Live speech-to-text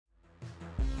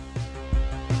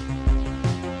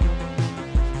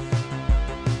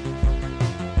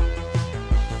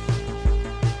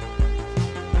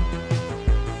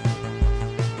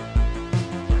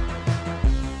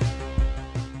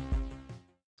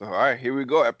So, all right, here we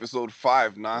go. Episode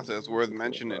 5. Nonsense worth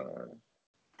mentioning.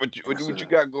 What you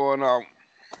got going on?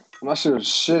 My shit was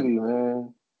shitty,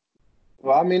 man.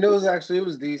 Well, I mean, it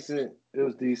was decent. It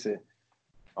was decent.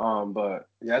 But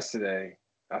yesterday,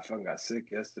 I fucking got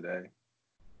sick yesterday.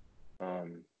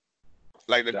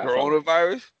 Like the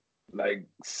coronavirus? Like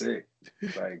sick.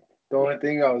 Like the only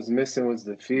thing I was missing was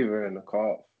the fever and the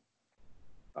cough.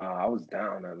 I was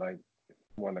down at like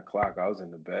 1 o'clock. I was in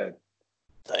the bed.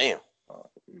 Damn.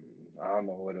 I don't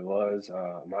know what it was.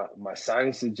 My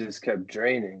sinuses just kept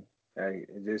draining.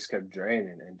 It just kept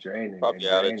draining and draining. Probably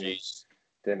allergies.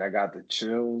 Then I got the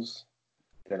chills.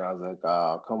 Then I was like,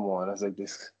 oh, come on. I was like,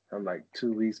 I'm like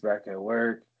 2 weeks back at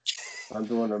work. I'm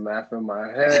doing the math in my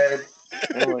head.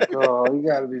 I'm like, oh, you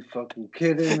gotta be fucking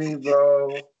kidding me,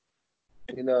 bro.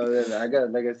 You know, then I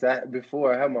got, like I said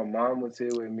before, I had my mom was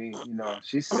here with me. You know,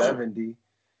 she's 70.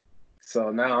 So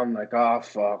now I'm like, oh,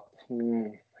 fuck.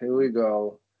 Here we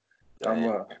go. I'm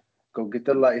going to go get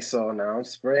the Lysol now. I'm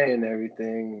spraying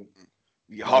everything.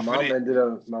 My mom ended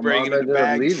up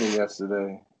leaving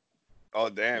yesterday. Oh,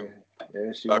 damn.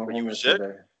 Yeah, she went home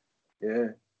yesterday. Yeah.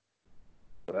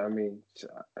 But I mean,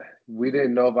 we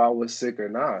didn't know if I was sick or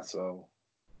not, so.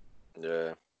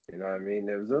 Yeah. You know what I mean?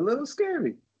 It was a little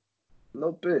scary. A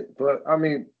little bit. But, I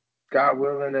mean, God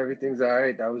willing, everything's all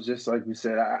right. That was just like we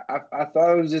said. I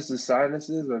thought it was just the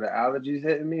sinuses or the allergies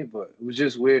hitting me, but it was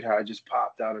just weird how it just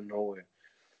popped out of nowhere.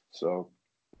 So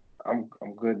I'm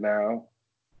good now.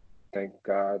 Thank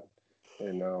God.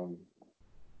 And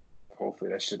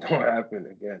hopefully that shit don't happen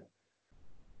again.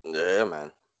 Yeah,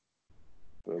 man.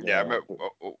 But, yeah, I remember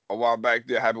a while back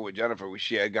that happened with Jennifer when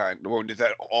she had gotten, when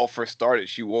that all first started,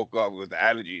 she woke up with the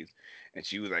allergies. And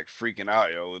she was like freaking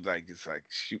out, yo. It was like it's like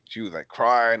she was like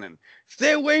crying and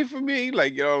stay away from me,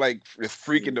 like like just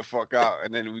freaking the fuck out.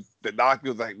 And then the doctor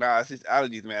was like, nah, it's just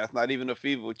allergies, man. It's not even a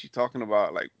fever. What you talking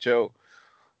about? Like, chill.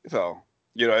 So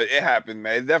it happened,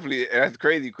 man. It's definitely, and that's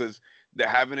crazy because they're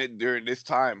having it during this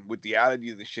time with the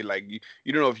allergies and shit. Like you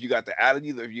don't know if you got the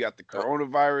allergies or if you got the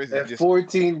coronavirus. At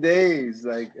 14 days,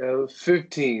 like it was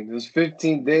 15. It was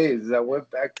 15 days. I went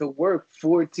back to work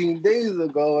 14 days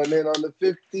ago, and then on the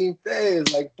 15th day,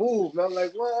 it's like boom. And I'm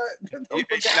like, what?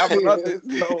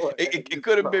 It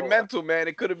could have been mental, man.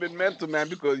 It could have been mental, man,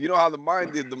 because you know how the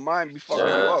mind is. The mind be fucking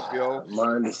you up, yo.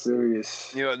 Mind is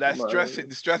serious. That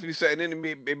the stress be setting in, and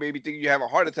it made me think you have a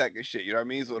heart attack and shit. You know what I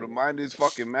mean? So the mind is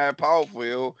fucking mad powerful.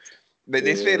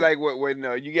 They say like when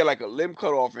you get like a limb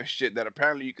cut off and shit, that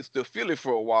apparently you can still feel it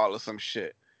for a while or some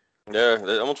shit. Yeah,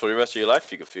 almost for the rest of your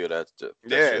life you can feel that.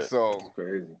 Shit. So that's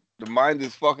crazy. The mind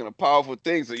is fucking a powerful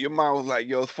thing. So your mind was like,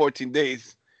 yo, it's 14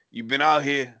 days. You've been out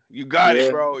here. You got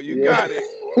it, bro. You got it.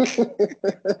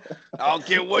 I don't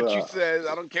care what you said.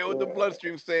 I don't care what the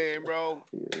bloodstream's saying, bro.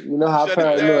 You know how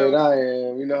paranoid I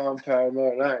am. You know how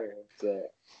paranoid I am. So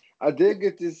I did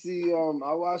get to see.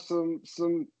 I watched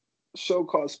some show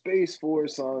called Space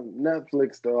Force on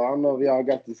Netflix, though. I don't know if y'all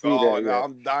got to see that. Oh, no,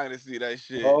 I'm dying to see that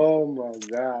shit. Oh my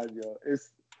God, yo!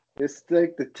 It's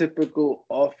like the typical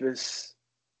Office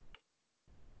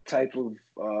type of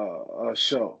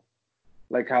show,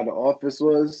 like how The Office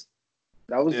was.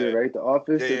 That was it, right? The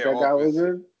Office that guy was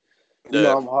in. You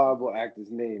know, I'm horrible at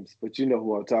actors' names, but you know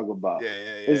who I'm talking about.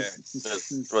 Yeah.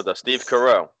 Brother Steve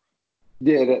Carell.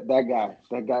 Yeah, that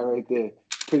guy right there.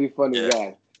 Pretty funny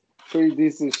guy. Pretty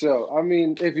decent show. I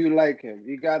mean, if you like him,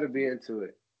 you got to be into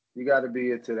it. You got to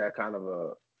be into that kind of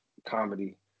a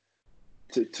comedy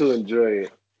to enjoy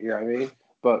it. You know what I mean?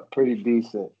 But pretty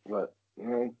decent. But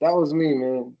that was me,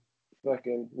 man.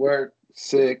 Fucking work,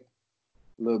 sick,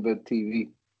 a little bit of TV.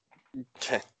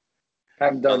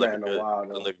 Haven't done that in a while,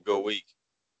 though. Like a good week.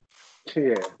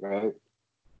 Yeah, right.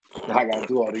 I got to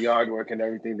do all the yard work and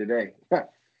everything today.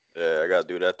 Yeah, I got to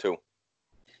do that, too.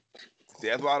 See,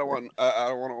 that's why I don't want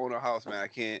to own a house, man. I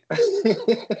can't.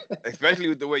 Especially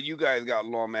with the way you guys got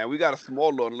lawn, man. We got a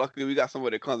small lawn. Luckily, we got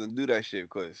somebody that comes and do that shit,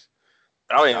 because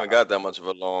I don't even got that much of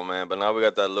a lawn, man. But now we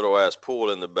got that little ass pool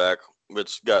in the back,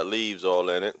 which got leaves all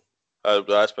in it.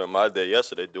 I spent my day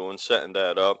yesterday setting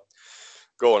that up,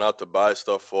 going out to buy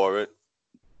stuff for it.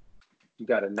 You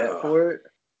got a net for it?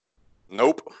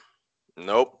 Nope.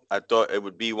 I thought it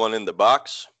would be one in the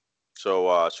box.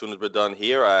 So as soon as we're done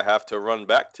here, I have to run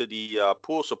back to the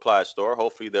pool supply store.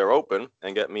 Hopefully they're open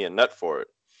and get me a net for it.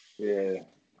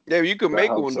 Yeah, you can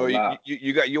make one though.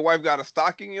 You got your wife got a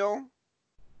stocking, yo.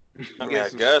 I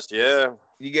guess, yeah.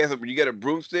 You get a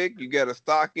broomstick. You get a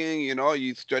stocking.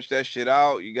 You stretch that shit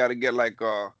out. You got to get like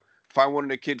find one of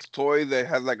the kids' toys that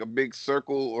has like a big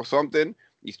circle or something.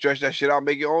 You stretch that shit out,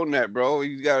 make your own net, bro.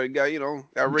 You gotta rig that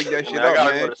I mean, shit I up,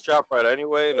 gotta go man. to ShopRite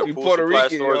anyway, and the You pool Puerto supply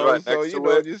Rican, store is yo, right so next to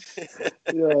it. just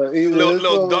Yeah, either it's some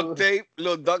little duct tape,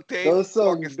 those some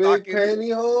fucking big stockings.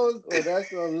 pantyhose or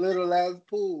that's a little ass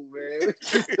pool, man.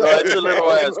 What you No, it's a talking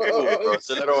little about, ass pool, bro. It's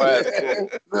a little ass pool.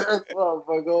 That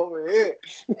motherfucker over here.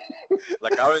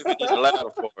 Like I don't even need a ladder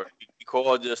for it. You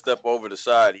call, just step over the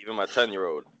side. Even my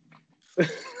 10-year-old.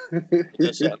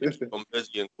 Just something to keep them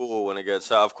busy and cool when it gets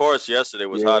hot. Of course, yesterday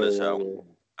was hot as hell.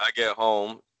 I get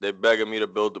home, they begging me to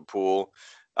build the pool.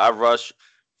 I rush,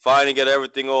 finally get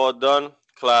everything all done.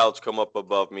 Clouds come up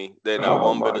above me. They're not Oh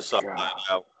one bit my of sunlight god.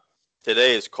 out.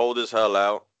 Today is cold as hell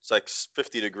out. It's like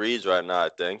 50 degrees right now, I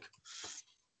think.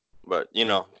 But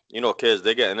kids,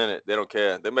 they're getting in it. They don't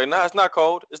care. They're like, nah, it's not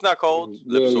cold. It's not cold.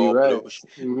 Yeah, Lips you're all right. blue. It's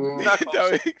Mm-hmm. not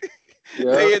cold.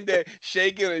 Yeah. They in there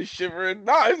shaking and shivering.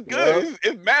 Nah, it's good.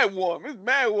 Yeah. It's mad warm. It's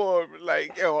mad warm.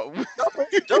 Like, yo.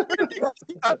 Jump in.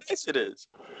 See how nice it is.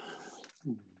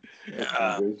 That's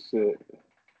some good shit.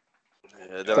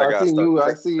 Yeah, then So I I got seen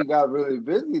stuck. you got really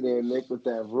busy there, Nick, with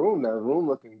that room. That room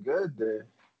looking good there.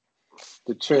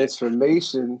 The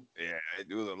transformation. Yeah,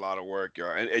 it was a lot of work,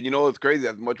 yo. And you know what's crazy?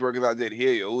 As much work as I did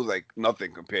here, yo, it was like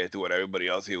nothing compared to what everybody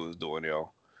else here was doing,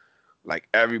 yo. Like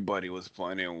everybody was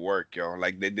putting in work, yo.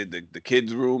 Like they did the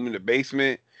kids' room in the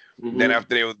basement. Then Mm-hmm.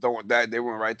 after they was done with that, they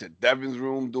went right to Devin's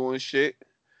room doing shit.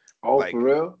 Oh, Like, for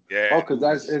real? yeah, Oh, it because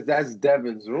was, that's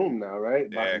Devin's room now, right?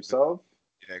 By yeah, himself?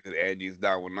 yeah, because Angie's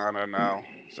down with Nana now.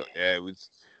 So yeah, it was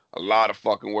a lot of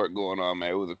fucking work going on,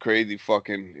 man. It was a crazy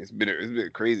fucking. It's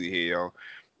been crazy here, yo.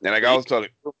 And like Yeah, I you was telling,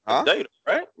 did one huh? day,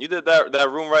 right? You did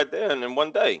that room right there in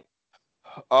one day.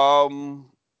 Um,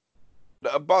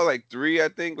 about like three, I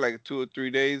think, like 2 or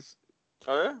 3 days.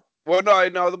 Oh yeah. Well, no,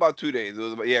 it was about 2 days. It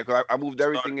was about, yeah, because I moved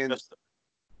Started everything in. yesterday.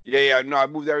 Yeah, no, I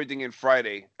moved everything in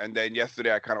Friday, and then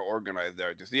yesterday I kind of organized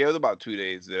everything. So yeah, it was about 2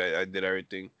 days that I did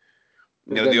everything.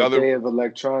 It's been The a other, day of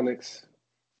electronics.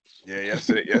 yeah,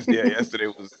 yesterday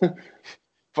was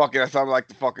fucking. I sounded like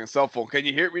the fucking cell phone. Can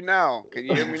you hear me now? Can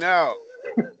you hear me now?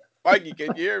 Mikey,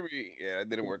 can you hear me? Yeah, that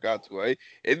didn't work out too well.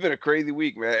 It's been a crazy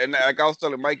week, man. And like I was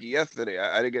telling Mikey yesterday,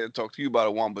 I didn't get to talk to you about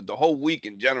it one, but the whole week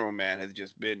in general, man, has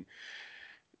just been,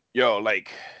 yo,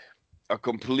 like a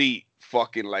complete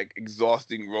fucking like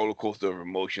exhausting roller coaster of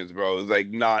emotions, bro. It's like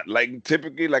not like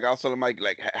typically, like I was telling Mike,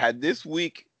 like had this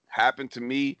week happened to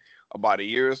me about a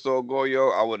year or so ago, yo,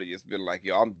 I would have just been like,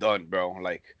 yo, I'm done, bro.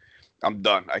 Like I'm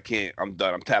done. I can't. I'm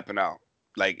done. I'm tapping out.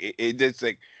 Like it just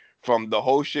like from the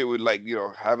whole shit with like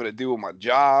having to deal with my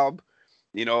job,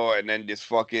 and then this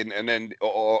fucking and then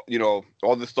all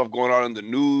this stuff going on in the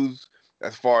news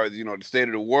as far as the state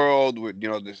of the world with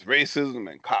this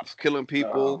racism and cops killing Oh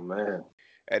people. man.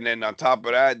 And then on top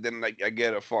of that, then like I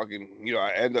get a fucking,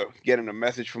 I end up getting a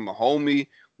message from a homie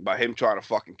about him trying to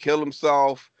fucking kill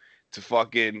himself. To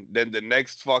fucking then the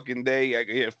next fucking day, I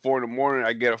get at 4 in the morning,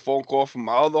 I get a phone call from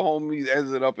my other homies.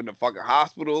 Ended up in the fucking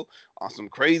hospital on some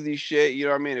crazy shit. You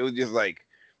know what I mean? It was just like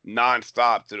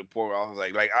nonstop to the point where I was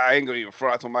like I ain't gonna even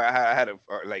front. I told my I had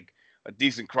like a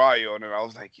decent cry on it. I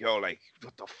was like, yo, like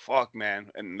what the fuck, man?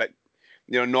 And like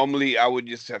normally I would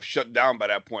just have shut down by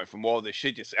that point from all the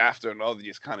shit just after and all the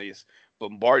just kind of just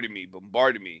bombarded me.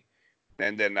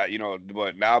 And then,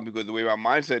 but now because the way my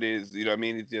mindset is, what I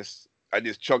mean? It's just, I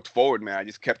just chucked forward, man. I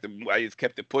just kept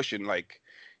it pushing, like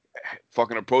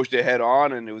fucking approached it head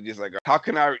on. And it was just like, how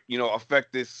can I,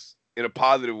 affect this in a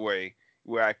positive way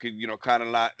where I could, kind of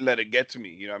not let it get to me.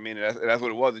 You know what I mean? And that's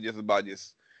what it was. It's just about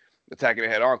just attacking it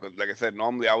head on. Cause like I said,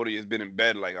 normally I would have just been in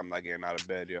bed. Like I'm not getting out of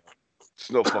bed, yo. It's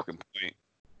no fucking point.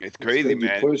 It's crazy, good you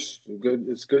man. push.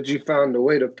 It's good you found a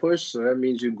way to push, so that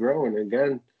means you're growing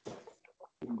again.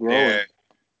 Growing. Yeah,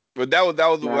 but that was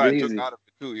what Not I took easy. out of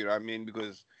it too. You know what I mean?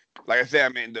 Because, like I said, I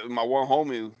mean, my one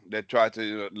homie that tried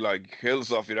to like kill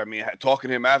himself. You know what I mean? Talking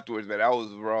to him afterwards, man, that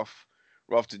was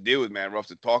rough to deal with, man. Rough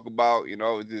to talk about.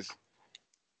 It's just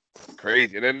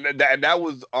crazy. And then that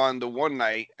was on the one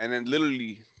night, and then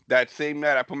literally that same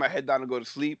night, I put my head down to go to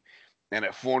sleep, and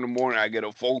at 4 in the morning, I get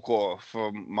a phone call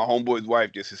from my homeboy's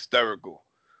wife, just hysterical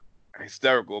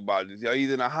about this. Yo,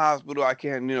 he's in the hospital. I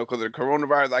can't, because of the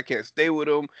coronavirus, I can't stay with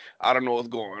him. I don't know what's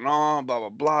going on, blah, blah,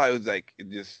 blah. It was like,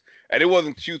 and it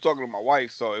wasn't, she was talking to my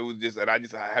wife, so it was just, and I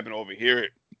happened to overhear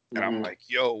it. And I'm like,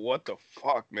 yo, what the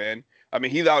fuck, man? I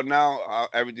mean, he's out now.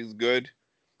 Everything's good.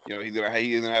 He's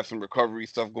gonna have some recovery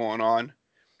stuff going on.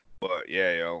 But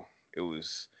yeah, yo,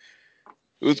 it's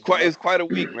quite a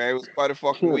week, man. It was quite a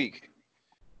fucking week,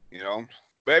 you know.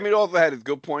 But I mean, it also had its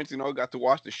good points, got to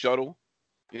watch the shuttle.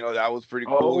 That was pretty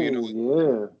cool. Oh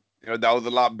yeah. That was a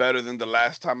lot better than the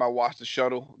last time I watched the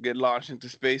shuttle get launched into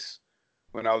space.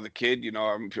 when I was a kid. You know,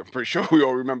 I'm pretty sure we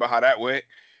all remember how that went.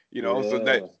 You know, so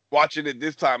that Yeah. watching it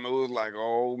this time, it was like,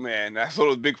 oh man, that's all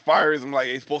those big fires. I'm like,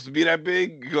 it's supposed to be that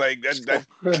big, like that.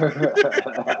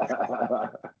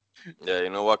 Yeah, you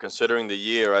know what? Considering the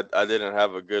year, I didn't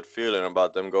have a good feeling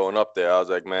about them going up there. I was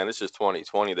like, man, this is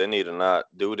 2020. They need to not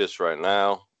do this right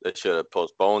now. They should have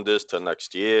postponed this to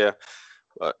next year.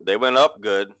 But they went up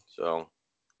good, so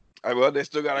Well, they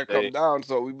still gotta come they, down,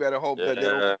 so we better hope that they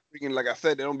don't yeah. be bringing, like I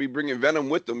said, they don't be bringing Venom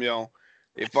with them, yo.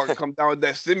 They fucking come down with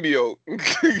that symbiote.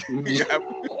 Yeah,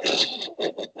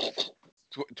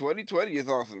 2020 is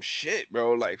on some shit,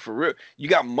 bro. Like for real, you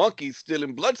got monkeys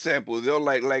stealing blood samples. They're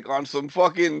like on some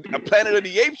fucking a Planet of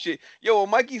the Apes shit. Yo, when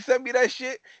Mikey sent me that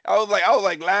shit, I was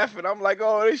like laughing. I'm like,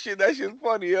 oh, that shit's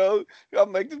funny, yo.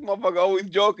 I'm like, this motherfucker always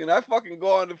joking. I fucking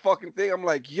go on the fucking thing. I'm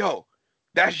like, yo,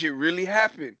 that shit really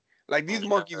happened. Like these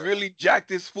monkeys really jacked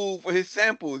this fool for his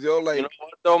samples, yo. You know Like,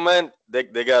 what though, man? They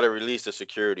gotta release the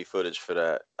security footage for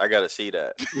that. I gotta see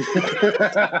that.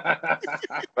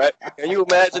 Right? Can you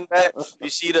imagine that? You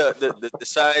see the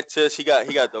scientist, he got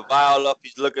the vial up,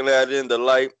 he's looking at it in the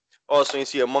light. Also, you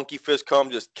see a monkey fist come,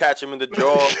 just catch him in the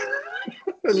jaw.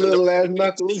 Little ass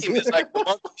knuckles. It's like the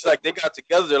monkeys, like they got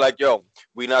together. They're like, yo,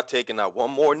 we not taking out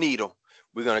one more needle.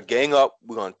 We're gonna gang up.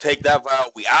 We're gonna take that vial.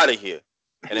 We out of here.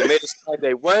 And they made it like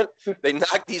they went. They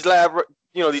knocked these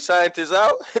these scientists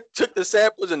out, took the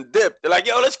samples and dipped. They're like,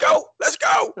 yo, let's go.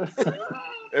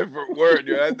 every word,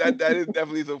 yo. That is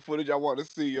definitely some footage I want to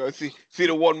see, yo. See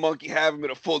the one monkey have him in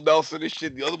a full Nelson and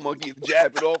shit. The other monkey is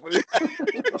jabbing off of it.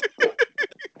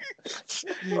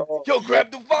 Yo, grab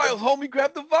the vials, homie.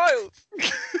 Grab the vials.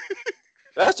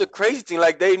 That's the crazy thing.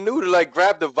 Like they knew to like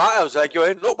grab the vials. Like, yo,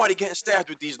 ain't nobody getting stabbed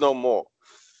with these no more.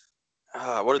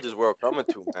 What is this world coming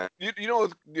to, man? You know,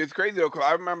 it's crazy though, cause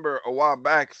I remember a while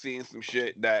back seeing some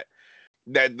shit that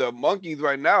the monkeys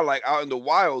right now, like out in the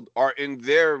wild, are in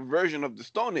their version of the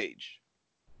Stone Age.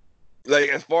 Like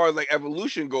as far as like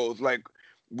evolution goes, like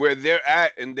where they're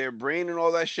at and their brain and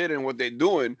all that shit and what they're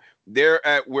doing, they're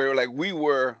at where like we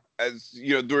were as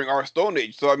during our Stone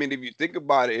Age. So I mean, if you think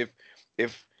about it,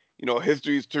 if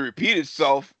history is to repeat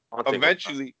itself,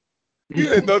 eventually,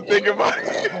 don't think about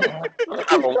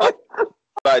it.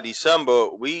 By December,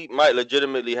 we might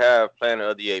legitimately have Planet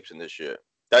of the Apes in this year.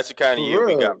 That's the kind of year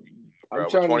we got. I'm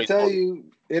trying to tell you,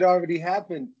 it already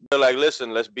happened. They're like,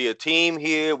 listen, let's be a team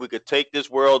here. We could take this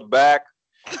world back.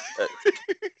 And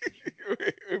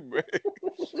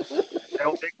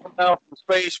they come down from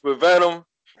space with Venom.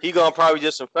 He gonna probably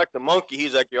just infect the monkey.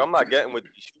 He's like, yo, I'm not getting with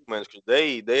these humans because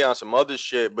they on some other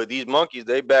shit. But these monkeys,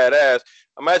 they badass.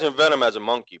 Imagine Venom as a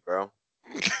monkey, bro.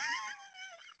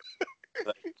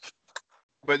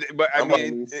 But I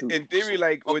mean, in theory,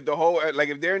 like with the whole, like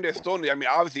if they're in their Stone Age, I mean,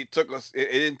 obviously it took us,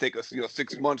 it didn't take us,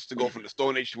 6 months to go from the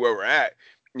Stone Age to where we're at.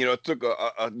 It took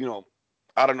I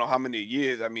don't know how many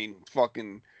years. I mean,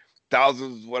 fucking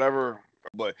thousands, whatever.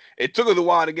 But it took us a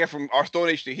while to get from our Stone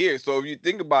Age to here. So if you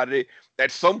think about it,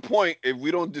 at some point, if we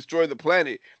don't destroy the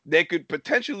planet, there could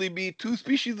potentially be 2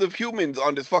 species of humans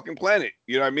on this fucking planet.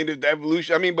 You know what I mean? If the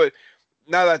evolution, I mean, but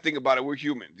now that I think about it, we're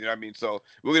humans. You know what I mean? So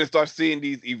we're gonna start seeing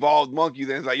these evolved monkeys,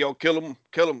 and it's like, yo, kill them.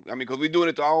 I mean, because we're doing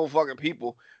it to our own fucking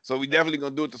people, so we definitely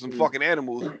gonna do it to some fucking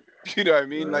animals. You know what I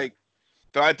mean? Like,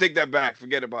 so I take that back.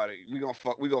 Forget about it. We gonna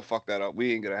fuck that up.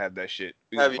 We ain't gonna have that shit.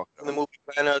 Have you seen the movie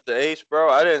Planet of the Apes, bro?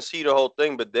 I didn't see the whole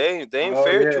thing, but they ain't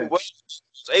fared too well.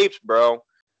 Apes, bro.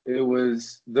 It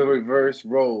was the reverse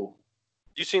role.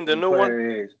 You seen the new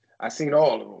one? I seen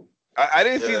all of them. I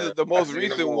didn't see the most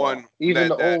recent one. Even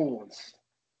the old ones.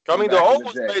 I mean, the old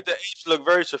ones made the apes look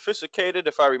very sophisticated,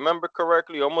 if I remember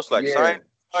correctly, almost like science.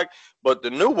 But the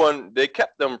new one, they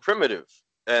kept them primitive.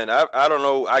 And I don't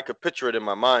know, I could picture it in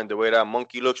my mind, the way that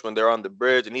monkey looks when they're on the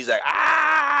bridge, and he's like,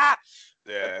 ah!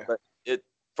 Yeah. But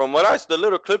from the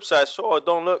little clips I saw, it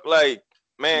don't look like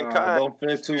mankind. Don't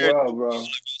fit too well, bro.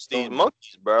 These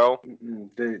monkeys, bro.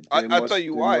 I'll tell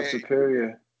you why.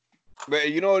 Superior.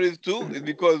 But you know what it is too? It's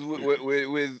because with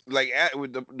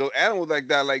the animals like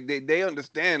that, like they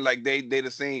understand, like they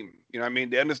the same. You know what I mean?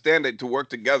 They understand that to work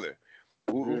together.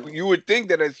 You would think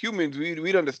that as humans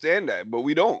we'd understand that, but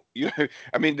we don't.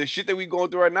 I mean, the shit that we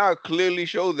going through right now clearly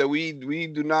shows that we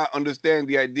do not understand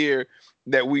the idea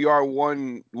that we are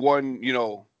one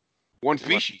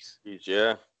species.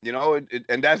 Yeah.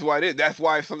 And that's why it is. That's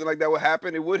why if something like that would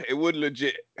happen, it would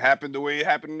legit happen the way it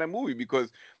happened in that movie,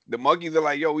 because the monkeys are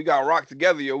like, yo, we got rock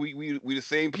together, yo. We the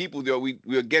same people, yo. We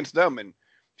against them, and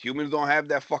humans don't have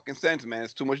that fucking sense, man.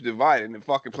 It's too much divide. And in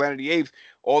fucking Planet of the Apes,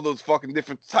 all those fucking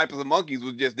different types of monkeys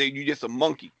was just you just a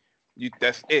monkey.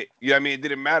 That's it. You know what I mean? It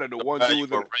didn't matter. The one dude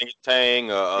was orangutan,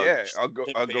 a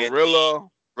gorilla.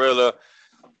 Gorilla.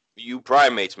 You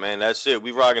primates, man. That's it.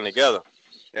 We rocking together.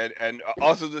 And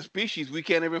also the species, we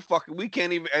can't even,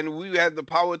 and we have the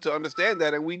power to understand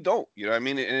that, and we don't. You know what I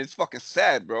mean? And it's fucking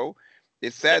sad, bro.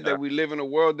 It's sad Yeah. that we live in a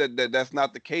world that's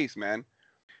not the case, man.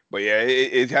 But yeah,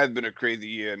 it has been a crazy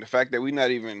year, and the fact that we're not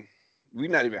even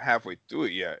halfway through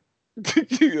it yet.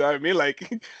 You know what I mean? Like,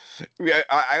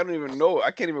 I don't even know.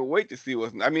 I can't even wait to see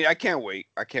what's. I mean, I can't wait.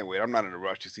 I can't wait. I'm not in a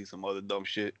rush to see some other dumb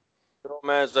shit. You know,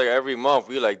 man, it's like every month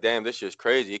we like, damn, this shit's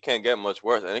crazy. It can't get much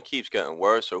worse, and it keeps getting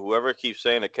worse. So whoever keeps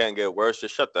saying it can't get worse,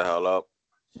 just shut the hell up.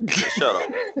 Just shut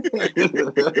up.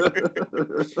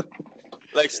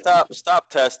 Like stop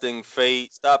testing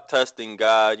fate, stop testing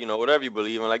God, whatever you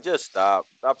believe in, like just stop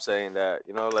saying that,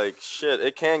 like shit,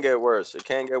 it can get worse,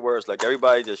 like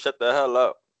everybody just shut the hell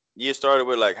up. You started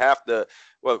with like half the,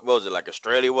 what was it, like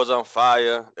Australia was on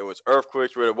fire, there was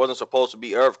earthquakes where it wasn't supposed to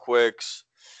be earthquakes,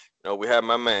 we had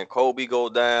my man Kobe go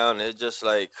down, it's just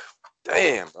like,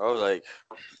 damn, I was like,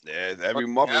 Yeah, every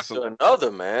month is after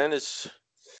another, man, it's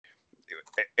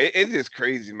just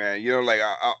crazy, man. Like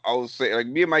I was saying, like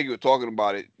me and Mikey were talking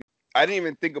about it. I didn't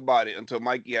even think about it until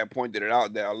Mikey had pointed it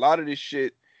out that a lot of this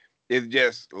shit is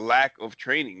just lack of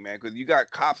training, man. Because you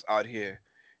got cops out here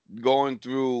going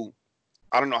through,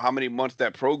 I don't know how many months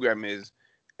that program is,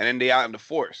 and then they out in the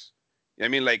force. I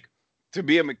mean, like to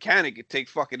be a mechanic, it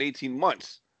takes fucking 18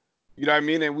 months. You know what I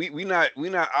mean? And we not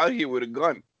out here with a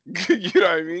gun. You know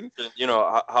what I mean?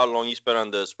 how long you spent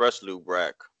on the express loop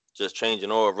rack, just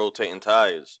changing oil, rotating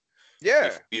tires.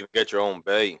 Yeah. You get your own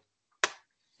bay.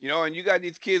 And you got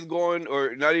these kids going,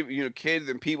 or not even, kids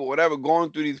and people, whatever,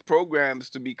 going through these programs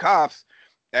to be cops,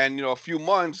 and a few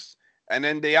months, and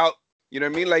then they out. You know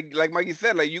what I mean? Like Mikey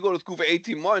said, like you go to school for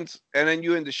 18 months, and then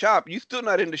you in the shop. You still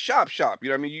not in the shop. You know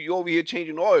what I mean? You over here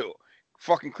changing oil,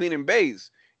 fucking cleaning bays.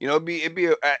 It'd be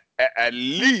at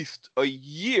least a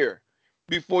year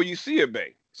before you see a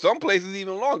bay. Some places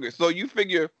even longer. So you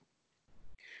figure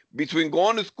between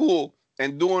going to school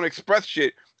and doing express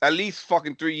shit, at least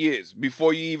fucking 3 years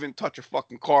before you even touch a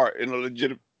fucking car in a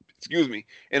legitimate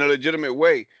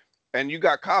way. And you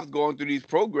got cops going through these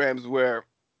programs where,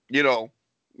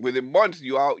 within months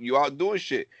you out doing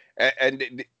shit,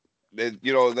 and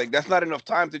like that's not enough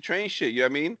time to train shit. You know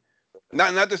what I mean?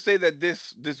 Not to say that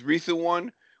this recent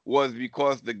one was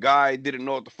because the guy didn't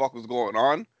know what the fuck was going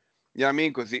on. You know what I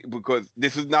mean? Because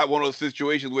this is not one of those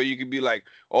situations where you can be like,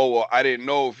 oh well, I didn't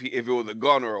know if it was a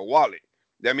gun or a wallet.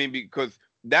 I mean, because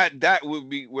that would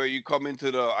be where you come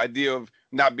into the idea of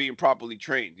not being properly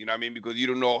trained. You know what I mean? Because you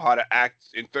don't know how to act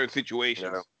in certain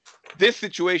situations. Yeah. This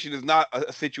situation is not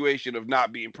a situation of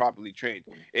not being properly trained.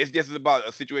 It's just about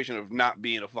a situation of not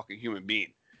being a fucking human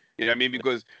being. You know what I mean?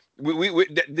 Because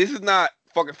this is not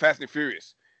fucking Fast and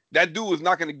Furious. That dude is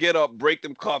not going to get up, break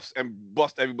them cuffs, and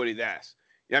bust everybody's ass.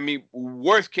 You know what I mean?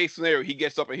 Worst case scenario, he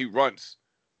gets up and he runs.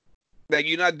 Like,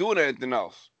 you're not doing anything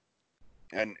else.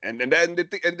 And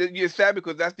you're sad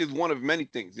because that's just one of many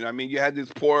things. You know what I mean? You had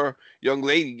this poor young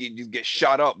lady get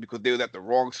shot up because they was at the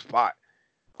wrong spot.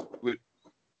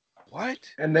 What?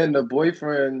 And then the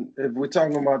boyfriend, if we're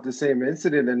talking about the same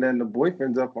incident, and then the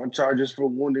boyfriend's up on charges for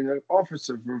wounding an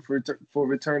officer for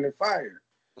returning fire.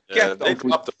 Yeah, get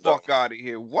the fuck out of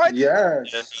here. What?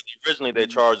 Yes. Yeah, originally they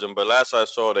charged him, but last I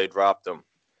saw they dropped him.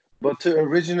 But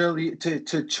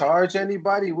to charge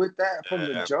anybody with that from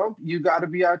the jump, you got to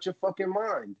be out your fucking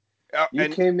mind. You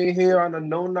came in here on a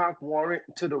no-knock warrant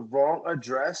to the wrong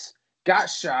address, got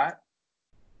shot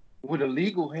with a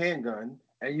legal handgun,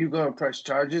 and you're gonna press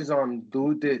charges on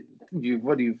dude that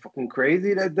what are you fucking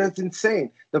crazy? That's insane.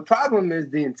 The problem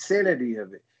is the insanity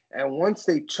of it. And once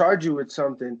they charge you with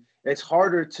something, it's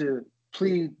harder to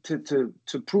plead to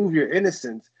prove your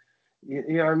innocence. You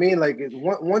know what I mean? Like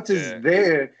once it's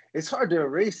there, it's hard to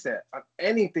erase that on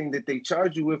anything that they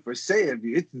charge you with or say of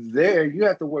you. It's there. You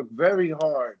have to work very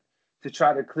hard to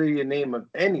try to clear your name of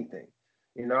anything.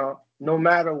 No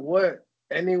matter what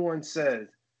anyone says.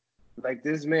 Like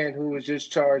this man who was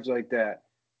just charged like that,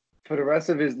 for the rest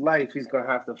of his life, he's gonna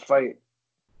have to fight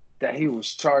that he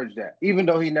was charged at. Even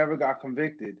though he never got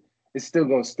convicted, it's still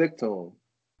gonna stick to him.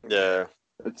 Yeah.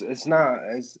 It's just not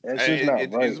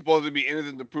right. You're supposed to be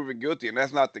innocent to prove it guilty, and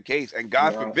that's not the case. And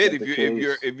God forbid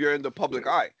if you're in the public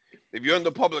eye. If you're in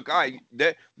the public eye,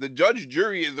 that the judge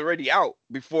jury is already out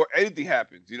before anything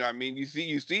happens. You know what I mean? You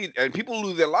see, and people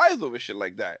lose their lives over shit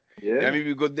like that. Yeah. You know I mean,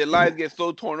 because their lives get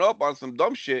so torn up on some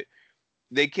dumb shit,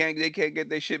 they can't get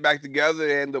their shit back together.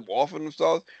 They end up offing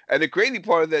themselves. And the crazy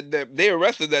part is that they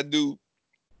arrested that dude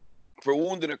for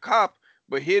wounding a cop,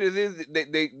 but here it is,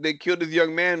 they killed this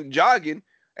young man jogging.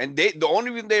 And the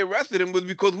only reason they arrested him was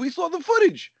because we saw the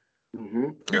footage.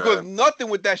 Because nothing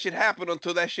with that shit happened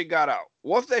until that shit got out.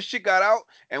 Once that shit got out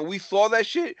and we saw that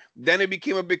shit, then it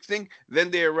became a big thing. Then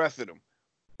they arrested him.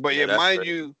 But yeah, mind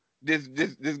you, this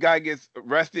guy gets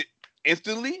arrested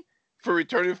instantly for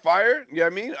returning fire. You know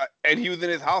what I mean? And he was in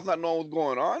his house, not knowing what's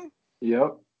going on.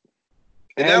 Yep.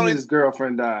 And his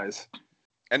girlfriend dies.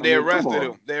 And they arrested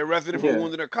him. They arrested him for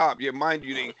wounding a cop. Yeah, mind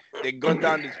you, they gunned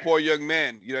down this poor young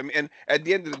man. You know what I mean? And at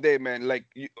the end of the day, man, like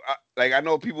I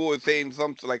know people were saying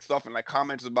some like stuff and like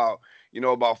comments about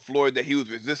about Floyd that he was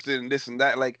resistant and this and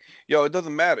that. Like, yo, it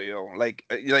doesn't matter, yo. Like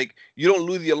you don't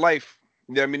lose your life.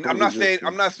 You know what I mean? I'm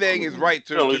not saying it's right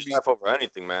to lose life over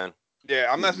anything, man. Yeah,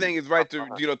 I'm not saying it's right to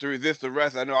to resist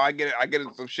arrest. I know I get it. I get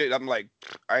into some shit. I'm like,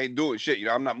 I ain't doing shit.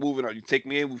 I'm not moving on. You take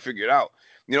me in, we figure it out.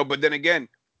 But then again,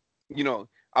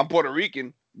 I'm Puerto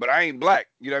Rican, but I ain't black.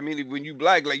 You know what I mean? When you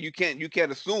black, like you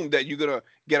can't assume that you're gonna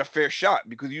get a fair shot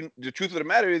because the truth of the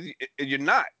matter is you're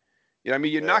not. You know what I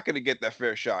mean? You're not gonna get that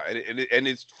fair shot, and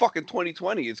it's fucking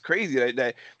 2020. It's crazy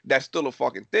that's still a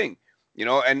fucking thing.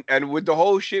 And with the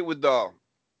whole shit with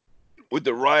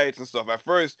the riots and stuff. At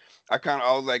first, I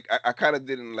was like, I kind of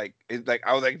didn't like. It's like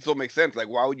I was like, it still makes sense. Like,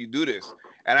 why would you do this?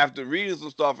 And after reading some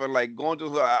stuff and like going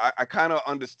through, I kind of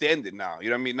understand it now.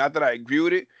 You know what I mean? Not that I agree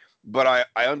with it, but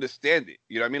I understand it.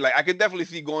 You know what I mean? Like I could definitely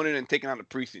see going in and taking out the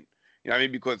precinct. You know what I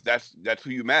mean? Because that's who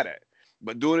you mad at.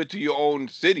 But doing it to your own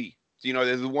city.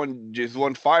 There's one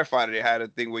firefighter that had a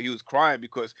thing where he was crying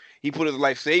because he put his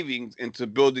life savings into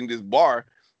building this bar.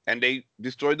 And they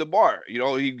destroyed the bar. He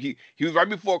was right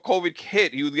before COVID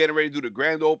hit. He was getting ready to do the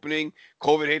grand opening.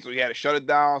 COVID hit, so he had to shut it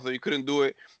down, so he couldn't do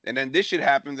it. And then this shit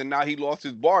happens, and now he lost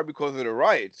his bar because of the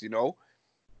riots. So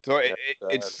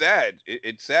it's sad.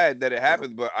 It's sad that it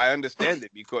happens, but I understand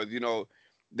it because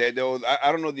there was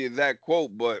I don't know the exact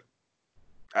quote, but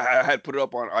I had put it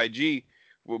up on IG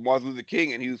with Martin Luther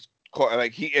King, and he was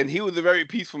he was a very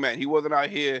peaceful man. He wasn't out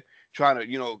here trying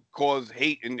to, cause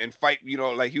hate and fight,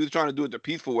 like he was trying to do it the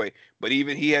peaceful way. But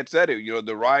even he had said it,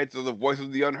 the riots are the voice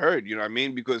of the unheard, you know what I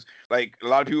mean? Because like a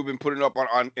lot of people have been putting up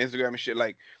on Instagram and shit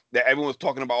like that everyone's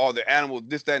talking about all the animals,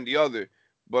 this, that, and the other.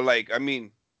 But like, I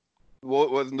mean,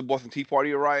 wasn't the Boston Tea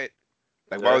Party a riot?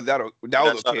 Like, why was that? That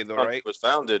was okay though, right? It was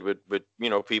founded with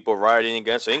people rioting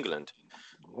against England.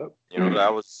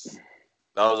 That was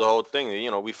the whole thing.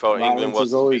 We felt England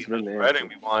was always been there, and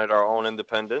we wanted our own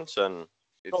independence. And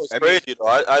it's crazy though.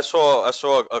 I saw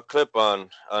a clip on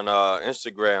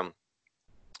Instagram,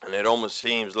 and it almost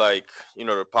seems like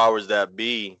the powers that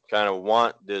be kind of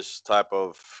want this type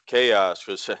of chaos.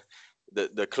 Because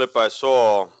the clip I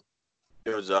saw,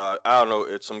 it was I don't know,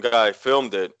 it's some guy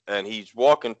filmed it, and he's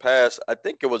walking past, I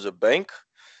think it was a bank,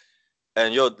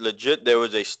 and legit there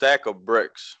was a stack of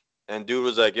bricks, and dude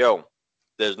was like, yo,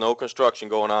 there's no construction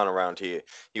going on around here.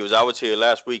 I was here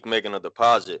last week making a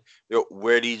deposit. Yo,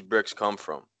 where these bricks come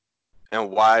from and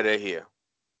why they're here.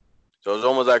 So it's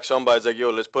almost like somebody's like,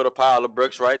 yo, let's put a pile of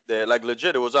bricks right there. Like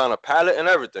legit, it was on a pallet and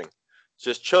everything.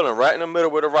 Just chilling right in the middle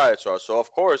where the riots are. So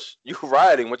of course, you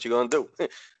rioting, what you gonna do?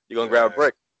 You're gonna grab a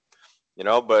brick.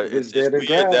 But it's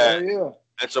weird that,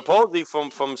 and supposedly from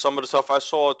some of the stuff I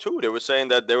saw too, they were saying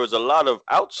that there was a lot of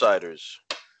outsiders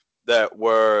that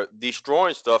were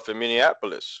destroying stuff in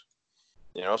Minneapolis.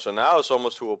 So now it's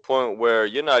almost to a point where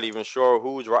you're not even sure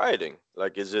who's rioting.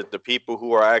 Like, is it the people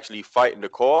who are actually fighting the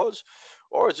cause,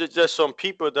 or is it just some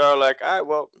people that are like, all right,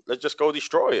 well, let's just go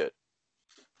destroy it?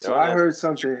 So I heard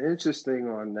something interesting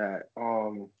on that.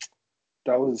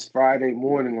 That was Friday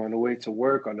morning on the way to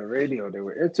work on the radio. They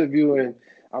were interviewing.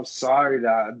 I'm sorry that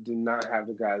I do not have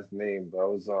the guy's name, but I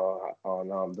was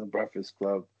on the Breakfast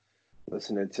Club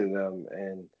listening to them,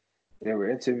 and they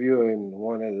were interviewing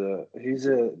he's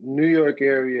a New York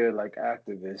area like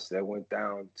activist that went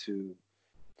down to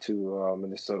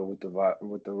Minnesota with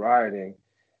the rioting,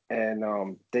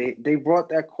 and they brought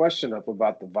that question up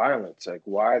about the violence, like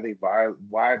why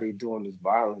are they doing this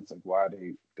violence, like why are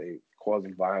they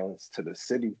causing violence to the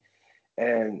city.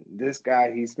 And this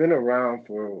guy, he's been around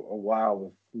for a while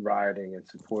with rioting and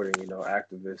supporting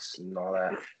activists and all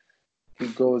that. He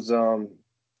goes,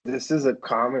 this is a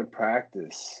common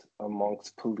practice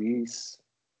amongst police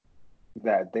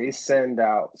that they send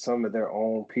out some of their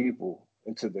own people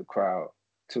into the crowd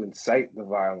to incite the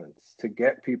violence, to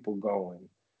get people going,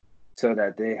 so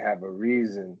that they have a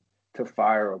reason to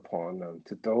fire upon them,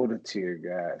 to throw the tear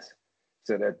gas,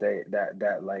 so that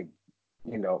that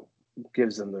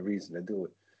gives them the reason to do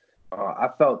it. I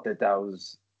felt that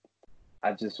was.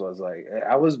 I just was like,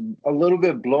 I was a little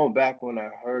bit blown back when I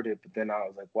heard it, but then I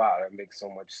was like, wow, that makes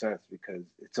so much sense because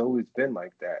it's always been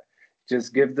like that.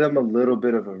 Just give them a little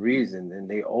bit of a reason, and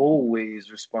they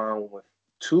always respond with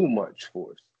too much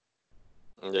force.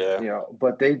 Yeah. You know,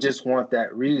 but they just want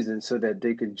that reason so that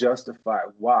they can justify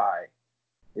why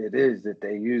it is that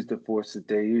they used the force that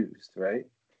they used, right?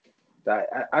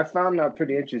 I found that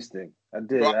pretty interesting. I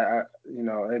did. Well, You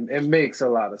know, it makes a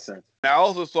lot of sense. I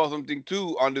also saw something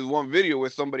too on this one video where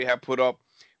somebody had put up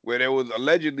where there was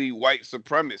allegedly white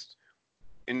supremacists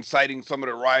inciting some of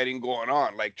the rioting going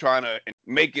on, like trying to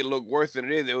make it look worse than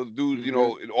it is. There was dudes, you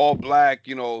know, in all black,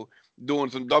 you know, doing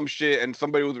some dumb shit, and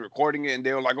somebody was recording it, and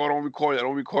they were like, "Oh, don't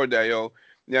record that, yo."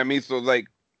 You know what I mean? So like,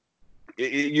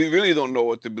 you really don't know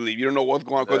what to believe. You don't know what's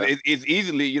going on because it's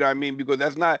easily, you know what I mean? Because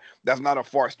that's not a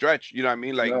far stretch. You know what I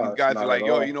mean? Like No, these it's guys are not like, at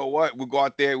yo, all. you know what? We'll go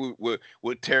out there,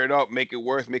 we'll tear it up, make it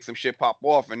worse, make some shit pop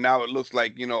off, and now it looks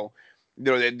like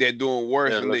they're doing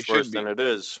worse Yeah, it than they looks should worse be. than it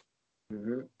is.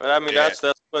 Mm-hmm. But I mean, Yeah.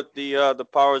 that's what the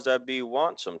powers that be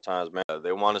want sometimes, man.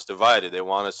 They want us divided. They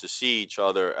want us to see each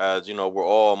other as, you know, we're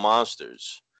all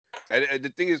monsters. And the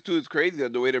thing is too, it's crazy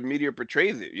the way the media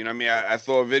portrays it. You know what I mean? I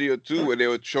saw a video too where they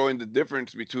were showing the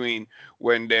difference between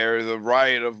when there's a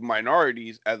riot of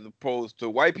minorities as opposed to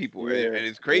white people, and Yeah,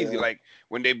 it's crazy. yeah. Like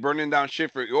when they burning down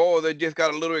shit for, oh, they just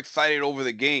got a little excited over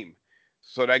the game,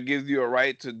 so that gives you a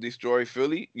right to destroy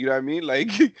Philly. You know what I mean?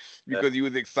 Like Yeah. because he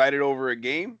was excited over a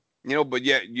game. You know, but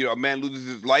yet, you know, a man loses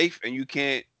his life and you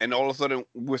can't, and all of a sudden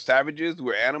we're savages,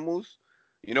 we're animals,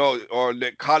 you know, or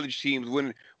the college teams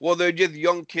win. Well, they're just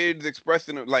young kids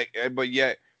expressing it, like, but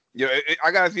yet, you know,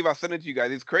 I gotta see if I send it to you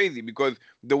guys. It's crazy because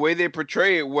the way they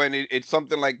portray it when it's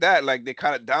something like that, like they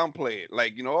kind of downplay it,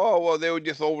 like, you know, oh well, they were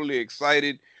just overly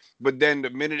excited, but then the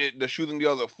minute they're shooting the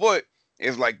other foot,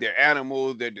 it's like they're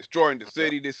animals, they're destroying the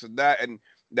city, this and that, and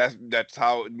that's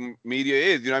how media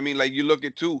is. You know what I mean? Like you look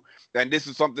at too, and this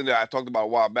is something that I talked about a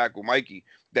while back with Mikey,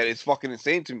 that is fucking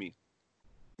insane to me.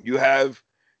 You have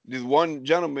this one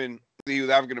gentleman, he was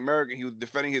African American, he was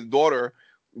defending his daughter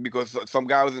because some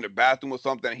guy was in the bathroom or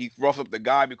something. And he roughed up the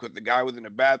guy because the guy was in the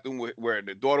bathroom where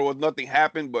the daughter was. Nothing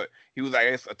happened, but he was,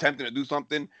 I guess, attempting to do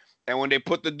something. And when they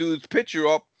put the dude's picture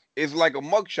up, it's like a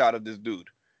mugshot of this dude.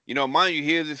 You know, mind you,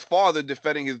 here's his father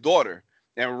defending his daughter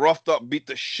and roughed up, beat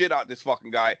the shit out this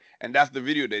fucking guy, and that's the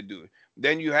video they do.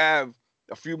 Then you have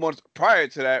a few months prior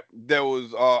to that, there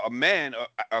was a man,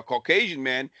 a Caucasian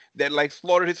man, that like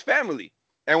slaughtered his family.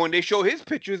 And when they show his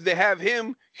pictures, they have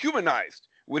him humanized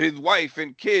with his wife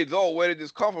and kids. Oh, where did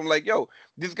this come from? Like, yo,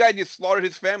 this guy just slaughtered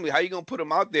his family. How you gonna put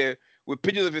him out there with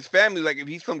pictures of his family? Like, if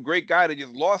he's some great guy that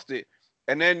just lost it,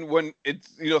 and then when it's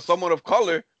someone of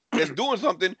color that's doing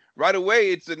something right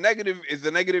away, it's a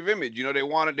negative image. You know, they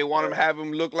want to have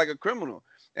him look like a criminal.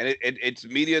 And it's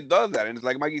media does that, and it's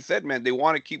like Mikey said, man. They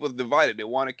want to keep us divided. They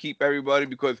want to keep everybody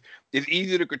because it's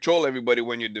easy to control everybody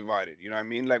when you're divided. You know what I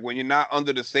mean? Like when you're not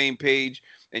under the same page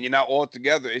and you're not all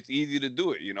together, it's easy to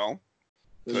do it. You know.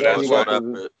 So Well, that's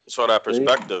why. it's all that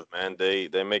perspective, man. They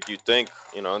make you think.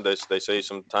 You know, they say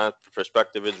sometimes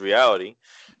perspective is reality,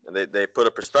 and they put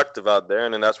a perspective out there,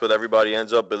 and then that's what everybody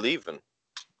ends up believing.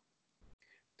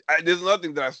 There's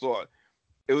nothing that I saw.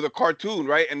 It was a cartoon,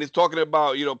 right? And it's talking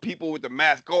about people with the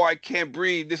mask. Oh, I can't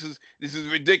breathe. This is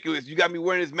ridiculous. You got me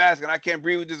wearing this mask, and I can't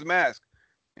breathe with this mask.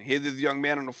 And here's this young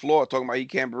man on the floor talking about he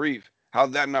can't breathe.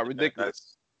 How's that not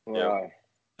ridiculous? Wow.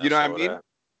 You know what I mean?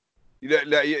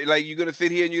 Like you're gonna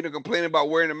sit here and you're gonna complain about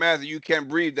wearing a mask and you can't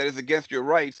breathe. That is against your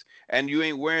rights, and you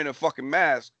ain't wearing a fucking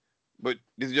mask. But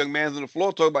this young man's on the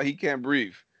floor talking about he can't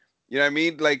breathe. You know what I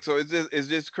mean? Like, so it's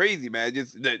just crazy, man.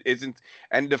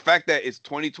 And the fact that it's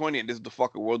 2020 and this is the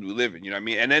fucking world we live in. You know what I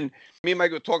mean? And then me and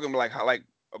Mike were talking about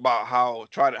how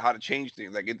to change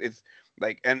things. Like it's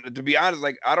like, and to be honest,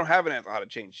 like I don't have an answer how to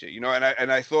change shit. You know,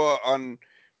 and I saw on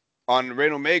Ray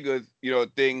Omega's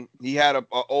thing, he had a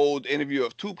old interview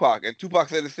of Tupac, and Tupac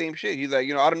said the same shit. He's like,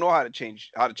 I don't know how to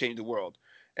change the world,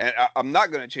 and I'm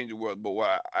not gonna change the world, but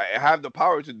what I have the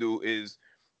power to do is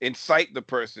incite the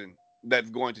person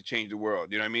that's going to change the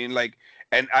world. You know what I mean? Like,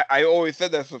 and I always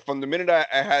said that, so from the minute I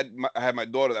had my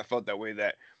daughter, that felt that way,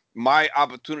 that my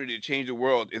opportunity to change the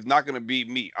world is not gonna be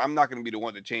me. I'm not gonna be the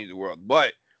one to change the world,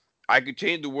 but I could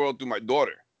change the world through my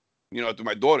daughter, through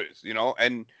my daughters,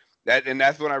 and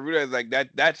that's when I realized like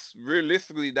that's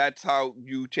realistically that's how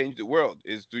you change the world,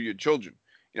 is through your children.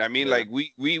 You know what I mean? Yeah. Like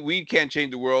we can't change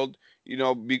the world,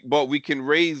 but we can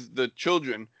raise the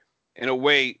children in a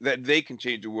way that they can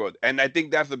change the world. And I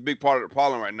think that's a big part of the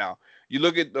problem right now. You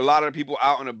look at a lot of people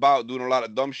out and about doing a lot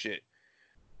of dumb shit.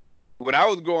 When I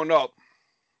was growing up,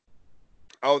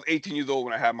 I was 18 years old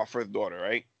when I had my first daughter,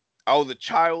 right? I was a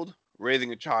child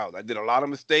raising a child. I did a lot of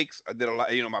mistakes. I did a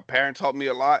lot, my parents helped me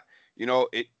a lot.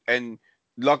 And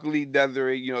luckily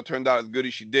Desiree, turned out as good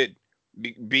as she did,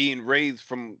 being raised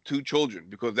from two children,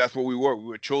 because that's what we were. We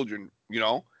were children,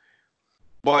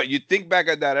 But you think back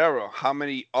at that era, how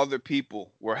many other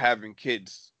people were having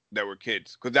kids that were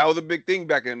kids? Because that was a big thing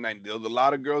back in the 90s. There was a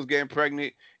lot of girls getting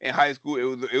pregnant in high school. It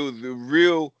was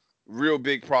a real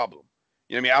big problem.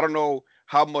 You know what I mean? I don't know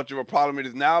how much of a problem it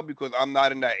is now because I'm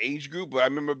not in that age group. But I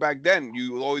remember back then,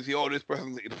 you would always hear, "Oh, this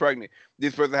person is pregnant.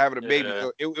 This person having a baby." Yeah.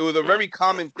 So it was a very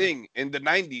common thing in the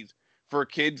 90s for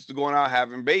kids to going out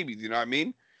having babies. You know what I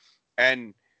mean?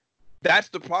 And that's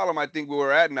the problem I think where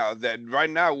we're at now. That right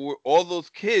now, all those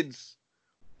kids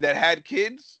that had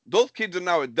kids, those kids are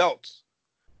now adults.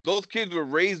 Those kids were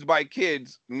raised by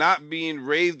kids, not being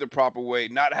raised the proper way,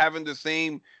 not having the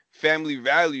same family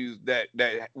values that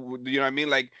you know what I mean.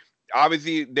 Like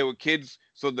obviously they were kids,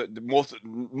 so the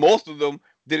most of them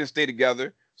didn't stay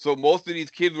together. So most of these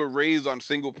kids were raised on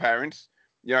single parents.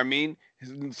 You know what I mean?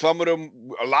 Some of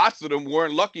them, lots of them,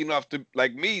 weren't lucky enough to,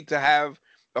 like me, to have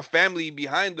a family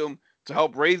behind them to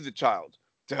help raise the child,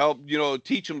 to help,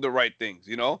 teach them the right things,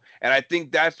 And I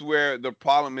think that's where the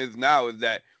problem is now, is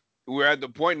that we're at the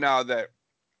point now that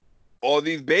all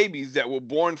these babies that were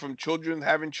born from children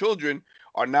having children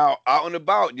are now out and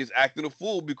about just acting a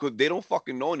fool because they don't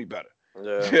fucking know any better.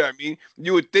 Yeah. You know what I mean?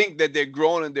 You would think that they're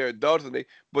grown and they're adults,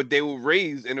 but they were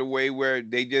raised in a way where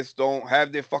they just don't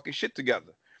have their fucking shit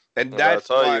together. And I gotta that's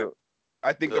tell why you,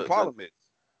 I think the the, the problem is.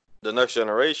 the next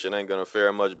generation ain't gonna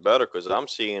fare much better because I'm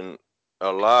seeing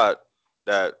a lot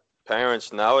that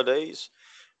parents nowadays.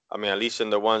 I mean, at least in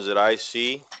the ones that I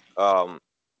see, um,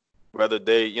 whether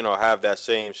they have that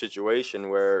same situation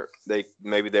where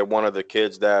they're one of the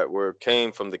kids that were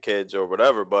came from the kids or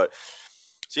whatever, but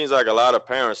seems like a lot of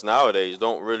parents nowadays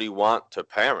don't really want to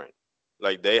parent.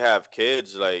 Like they have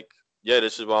kids, like, yeah,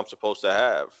 this is what I'm supposed to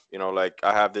have. Like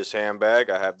I have this handbag,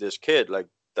 I have this kid. Like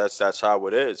that's how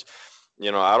it is.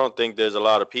 I don't think there's a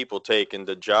lot of people taking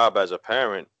the job as a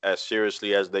parent as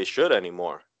seriously as they should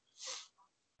anymore.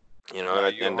 Nah,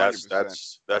 you're And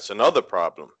 100%. that's another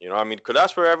problem. I mean, because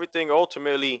that's where everything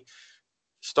ultimately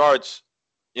starts.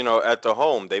 At the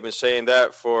home. They've been saying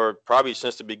that for probably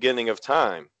since the beginning of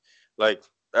time. Like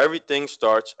everything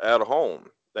starts at home.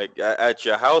 Like at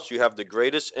your house, you have the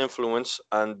greatest influence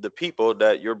on the people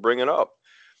that you're bringing up.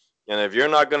 And if you're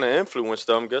not going to influence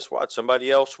them, guess what?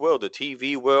 Somebody else will. The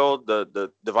TV will,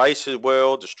 the devices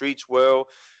will, the streets will.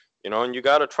 And you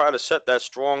got to try to set that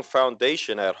strong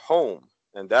foundation at home.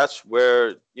 And that's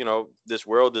where, this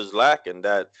world is lacking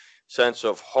that sense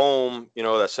of home,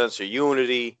 that sense of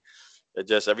unity. It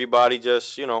just, everybody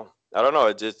just, I don't know.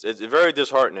 It's very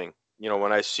disheartening,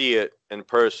 when I see it in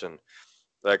person.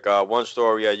 Like one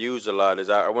story I use a lot is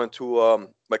I went to,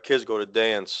 my kids go to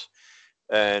dance.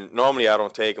 And normally I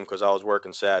don't take them because I was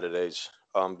working Saturdays.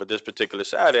 But this particular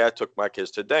Saturday, I took my kids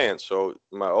to dance. So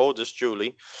my oldest,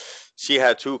 Julie, she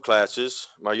had two classes.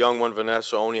 My young one,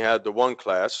 Vanessa, only had the one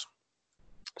class.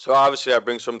 So obviously I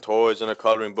bring some toys and a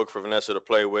coloring book for Vanessa to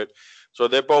play with. So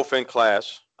they're both in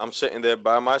class. I'm sitting there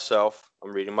by myself.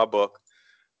 I'm reading my book.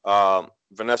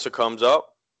 Vanessa comes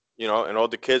up, and all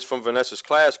the kids from Vanessa's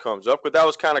class comes up. But that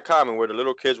was kind of common where the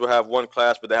little kids would have one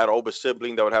class, but they had an older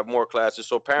sibling that would have more classes.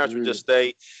 So parents would just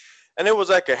stay. And it was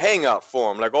like a hangout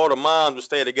for them. Like all the moms would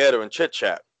stay together and chit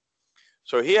chat.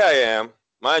 So here I am,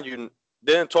 mind you,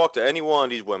 didn't talk to any one of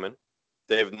these women.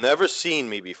 They've never seen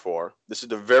me before. This is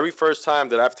the very first time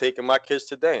that I've taken my kids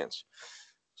to dance.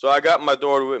 So I got my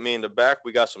daughter with me in the back.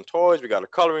 We got some toys. We got a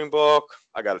coloring book.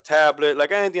 I got a tablet,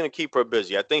 like anything to keep her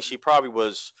busy. I think she probably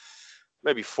was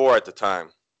maybe 4 at the time,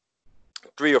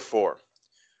 3 or 4.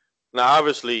 Now,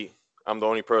 obviously, I'm the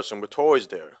only person with toys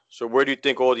there. So where do you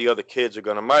think all the other kids are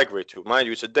going to migrate to? Mind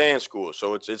you, it's a dance school,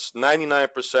 so it's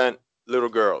 99% little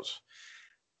girls.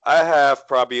 I have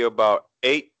probably about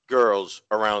 8 girls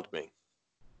around me.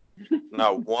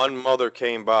 Now, one mother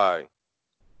came by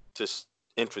to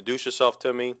introduce herself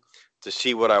to me, to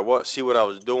see what I was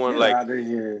doing. Get Like, out of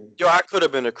here. yo, I could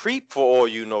have been a creep for all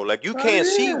you know. Like, you can't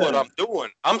see what I'm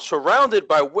doing. I'm surrounded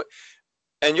by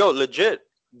and yo, legit,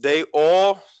 they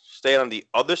all stay on the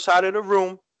other side of the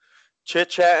room, chit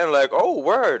chatting. Like, oh,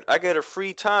 word, I get a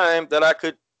free time that I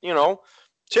could,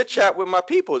 chit chat with my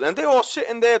people, and they all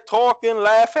sitting there talking,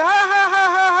 laughing, ha ha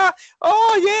ha ha ha.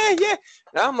 Oh yeah, yeah.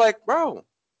 And I'm like, bro,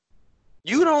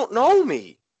 you don't know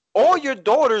me. All your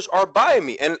daughters are by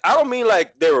me. And I don't mean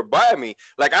like they were by me.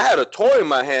 Like I had a toy in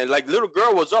my hand. Like little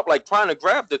girl was up like trying to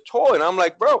grab the toy. And I'm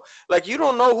like, bro, like you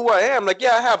don't know who I am. Like,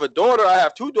 yeah, I have a daughter. I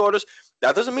have 2 daughters.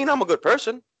 That doesn't mean I'm a good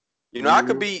person. I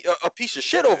could be a piece of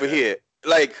shit over here.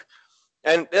 Like,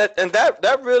 and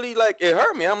that really like it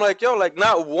hurt me. I'm like, yo, like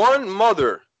not one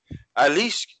mother, at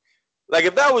least, like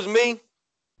if that was me,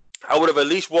 I would have at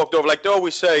least walked over. Like they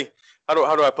always say,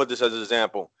 how do I put this as an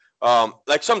example?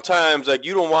 Like sometimes like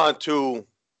you don't want to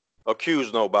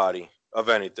accuse nobody of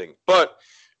anything. But,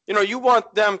 you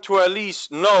want them to at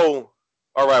least know,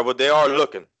 all right, well, they are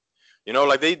looking.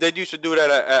 Like they used to do that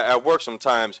at work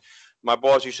sometimes. My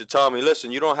boss used to tell me,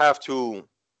 listen, you don't have to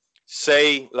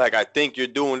say like I think you're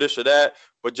doing this or that,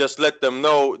 but just let them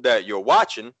know that you're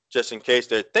watching, just in case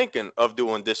they're thinking of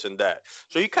doing this and that.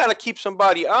 So you kind of keep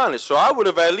somebody honest. So I would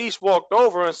have at least walked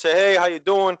over and said, hey, how you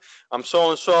doing? I'm so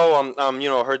and so. I'm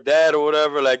her dad or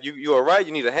whatever. Like you all right?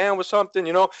 You need a hand with something?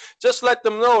 Just let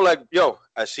them know like, yo,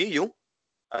 I see you.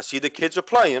 I see the kids are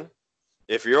playing.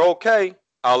 If you're okay,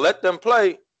 I'll let them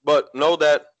play, but know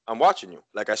that I'm watching you.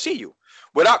 Like I see you,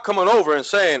 without coming over and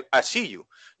saying I see you.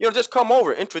 Just come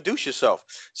over, introduce yourself.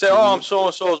 Say, oh, I'm so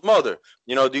and so's mother.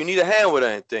 Do you need a hand with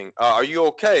anything? Are you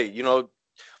okay?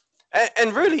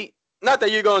 And really, not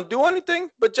that you're gonna do anything,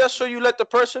 but just so you let the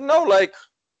person know, like,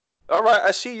 all right,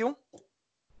 I see you.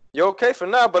 You're okay for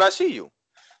now, but I see you.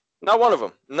 Not one of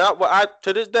them. Not what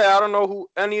to this day, I don't know who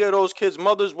any of those kids'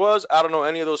 mothers was. I don't know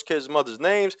any of those kids' mothers'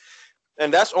 names.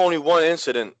 And that's only one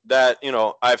incident that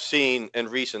I've seen in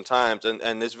recent times,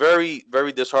 and it's very,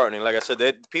 very disheartening. Like I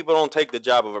said, people don't take the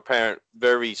job of a parent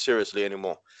very seriously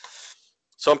anymore.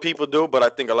 Some people do, but I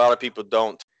think a lot of people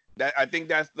don't. I think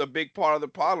that's the big part of the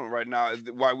problem right now, is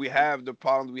why we have the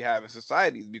problems we have in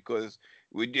societies, because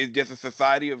it's just a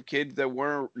society of kids that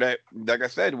weren't, that, like I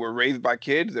said, were raised by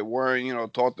kids that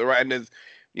weren't taught the right. And there's,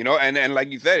 and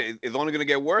like you said, it's only gonna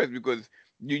get worse, because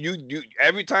you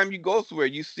every time you go somewhere,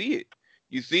 you see it.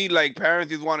 You see, like, parents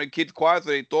just want their kids quiet, so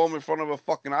they throw them in front of a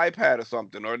fucking iPad or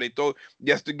something, or they throw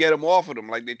just to get them off of them,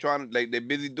 like like they're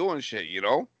busy doing shit. They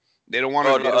don't want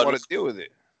to. They don't want to deal with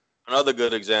it. Another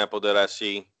good example that I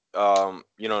see,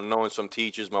 knowing some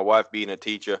teachers, my wife being a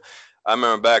teacher, I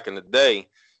remember back in the day,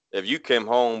 if you came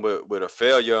home with a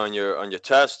failure on your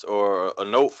test or a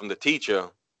note from the teacher,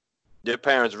 your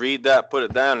parents read that, put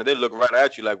it down, and they look right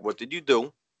at you like, what did you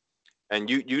do? And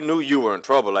you knew you were in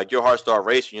trouble. Like your heart started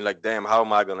racing. You're like, damn, how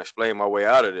am I going to explain my way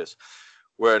out of this?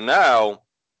 Where now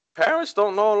parents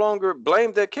don't no longer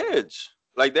blame their kids.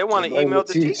 Like they want to email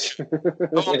the teacher.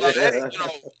 Like, hey,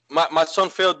 my son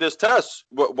failed this test.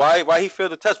 Why he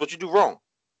failed the test? What you do wrong?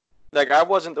 Like I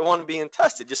wasn't the one being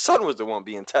tested. Your son was the one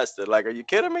being tested. Like, are you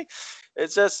kidding me?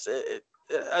 It's just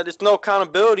there's no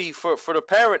accountability for the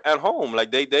parent at home.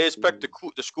 Like they expect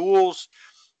the schools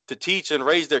to teach and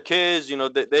raise their kids.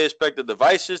 They expect the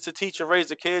devices to teach and raise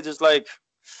the kids. It's like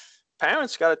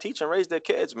parents got to teach and raise their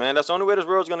kids, man. That's the only way this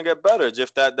world's going to get better. Is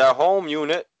if that home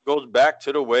unit goes back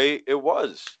to the way it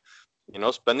was.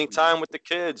 Spending time with the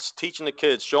kids, teaching the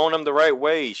kids, showing them the right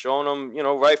way, showing them,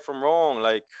 right from wrong,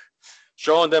 like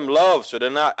showing them love so they're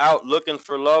not out looking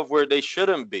for love where they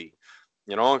shouldn't be,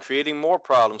 and creating more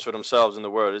problems for themselves in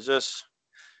the world. It's just,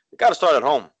 you got to start at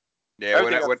home. Yeah,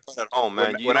 at home,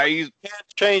 man. You can't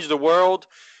change the world,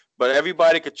 but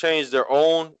everybody could change their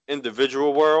own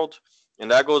individual world. And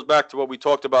that goes back to what we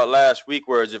talked about last week,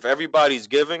 whereas if everybody's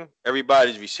giving,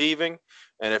 everybody's receiving.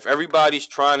 And if everybody's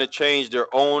trying to change their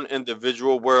own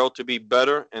individual world to be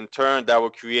better, in turn, that will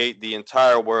create the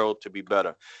entire world to be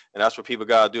better. And that's what people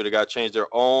got to do. They got to change their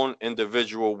own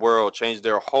individual world, change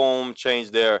their home,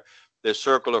 change their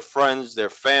circle of friends,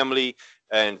 their family.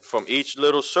 And from each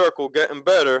little circle getting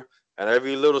better, and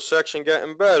every little section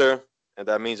getting better, and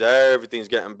that means everything's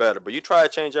getting better. But you try to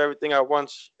change everything at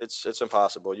once, it's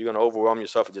impossible. You're gonna overwhelm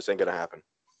yourself. It just ain't gonna happen.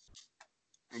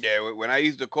 Yeah, when I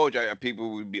used to coach,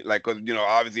 people would be like, because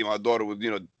obviously my daughter was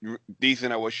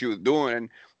decent at what she was doing, and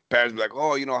parents would be like,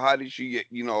 oh, how did she get,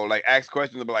 like ask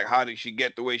questions about like how did she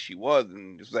get the way she was,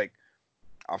 and it's like,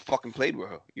 I fucking played with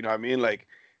her. You know what I mean? Like,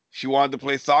 she wanted to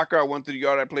play soccer. I went to the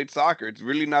yard. I played soccer. It's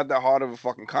really not that hard of a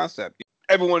fucking concept.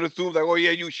 Everyone assumes like, oh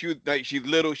yeah, she's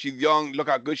little, she's young. Look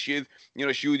how good she is.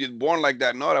 She was just born like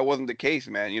that. No, that wasn't the case,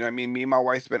 man. You know what I mean? Me and my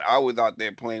wife spent hours out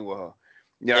there playing with her.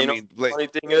 You know what I mean? The funny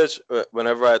thing is,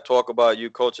 whenever I talk about you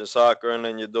coaching soccer and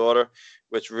then your daughter,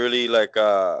 which really like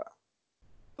I'm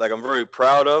very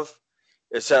proud of,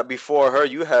 is that before her,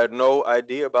 you had no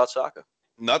idea about soccer.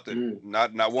 Nothing.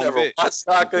 Not one bit.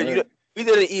 Soccer. We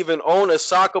didn't even own a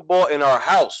soccer ball in our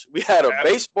house. We had a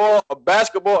baseball, a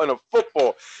basketball, and a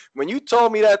football. When you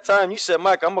told me that time, you said,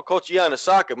 Mike, I'm going to coach you on the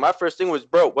soccer. My first thing was,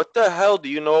 bro, what the hell do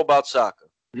you know about soccer?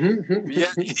 Yeah,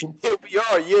 here we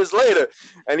are years later.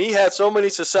 And he had so many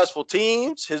successful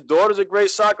teams. His daughter's a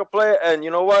great soccer player. And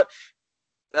you know what?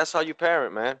 That's how you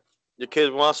parent, man. Your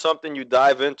kids want something, you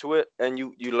dive into it, and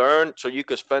you learn so you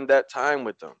can spend that time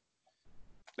with them.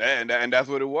 And that's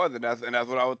what it was, and that's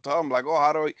what I would tell him. Like, oh,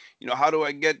 how do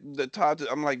I get the Todd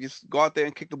to? I'm like, just go out there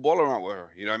and kick the ball around with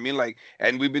her. You know what I mean? Like,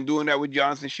 and we've been doing that with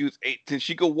Gianna since she was 8. Since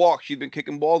she could walk, she's been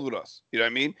kicking balls with us. You know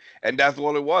what I mean? And that's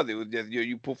all it was. It was just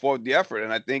you put forth the effort,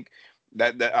 and I think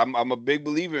that I'm a big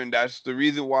believer, and that's the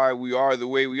reason why we are the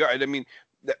way we are. And I mean,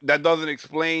 that doesn't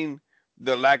explain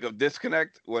the lack of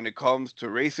disconnect when it comes to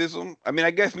racism. I mean,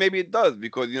 I guess maybe it does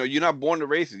because you're not born to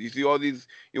racist. You see all these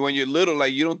when you're little,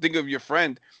 like you don't think of your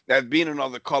friend as being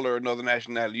another color, another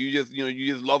nationality. You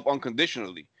just love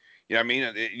unconditionally. You know what I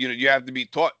mean? You have to be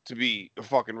taught to be a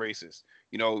fucking racist.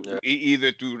 Yeah.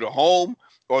 Either through the home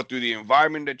or through the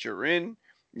environment that you're in.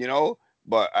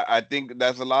 But I think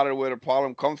that's a lot of where the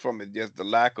problem comes from. It's just the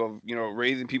lack of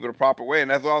raising people the proper way, and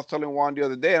that's what I was telling Juan the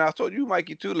other day, and I told you,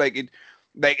 Mikey, too. Like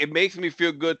it makes me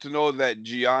feel good to know that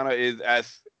Gianna is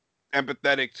as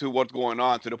empathetic to what's going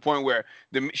on to the point where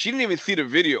she didn't even see the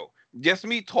video. Just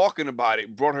me talking about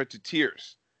it brought her to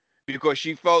tears because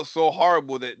she felt so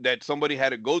horrible that somebody had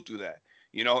to go through that.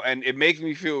 And it makes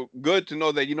me feel good to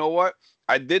know that, you know what?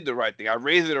 I did the right thing. I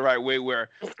raised it the right way where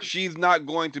she's not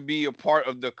going to be a part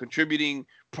of the contributing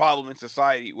problem in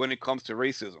society when it comes to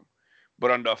racism.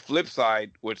 But on the flip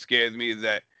side, what scares me is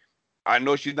that I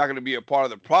know she's not going to be a part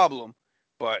of the problem,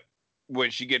 but when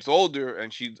she gets older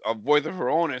and she's a voice of her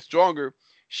own and stronger,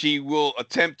 she will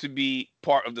attempt to be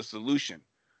part of the solution.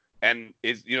 And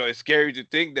it's scary to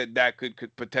think that could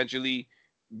potentially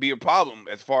be a problem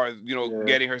as far as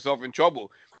getting herself in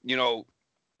trouble.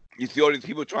 You see all these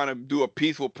people trying to do a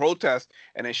peaceful protest,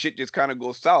 and then shit just kind of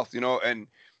goes south. And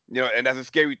that's a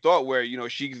scary thought where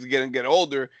she's gonna get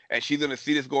older and she's gonna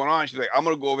see this going on. She's like, I'm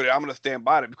gonna go over there. I'm gonna stand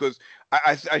by it because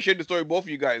I shared the story with both of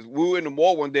you guys. We were in the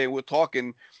mall one day and we were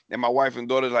talking, and my wife and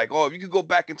daughter like, oh, if you could go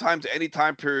back in time to any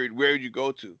time period, where would you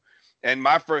go to? And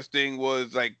my first thing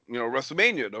was like,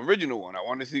 WrestleMania, the original one. I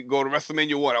want to go to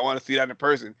WrestleMania 1. I want to see that in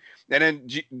person. And then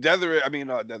Desiree,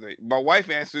 my wife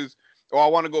answers, oh, I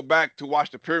want to go back to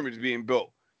watch the pyramids being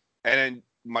built. And then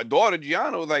my daughter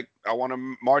Gianna was like, I want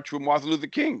to march with Martin Luther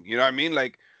King. You know what I mean?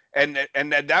 Like, and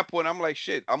at that point, I'm like,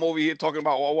 shit, I'm over here talking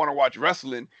about, I want to watch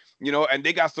wrestling, and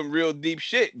they got some real deep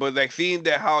shit. But like seeing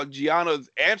that how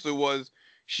Gianna's answer was,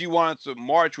 she wanted to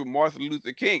march with Martin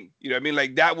Luther King. You know what I mean?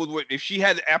 Like that was what, if she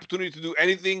had the opportunity to do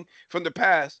anything from the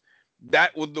past,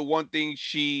 that was the one thing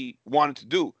she wanted to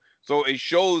do. So it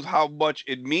shows how much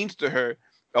it means to her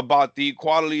about the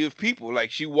equality of people. Like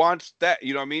she wants that,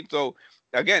 you know what I mean? So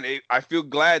again, I feel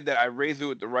glad that I raised her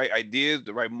with the right ideas,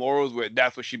 the right morals, where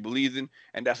that's what she believes in,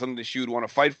 and that's something that she would want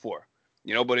to fight for.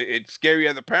 But it's scary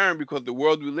as a parent because the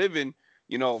world we live in,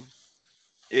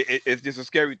 it's just a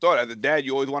scary thought. As a dad,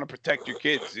 you always want to protect your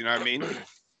kids. You know what I mean?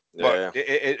 Yeah. But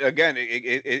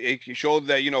it shows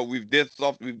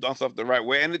that we've done stuff the right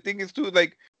way. And the thing is too,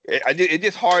 like it's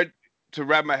just hard to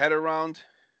wrap my head around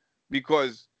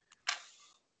because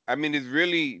I mean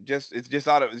it's just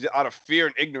out of fear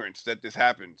and ignorance that this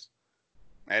happens,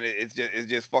 and it's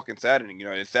just fucking saddening.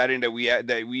 It's saddening that we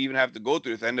even have to go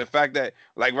through this, and the fact that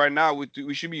like right now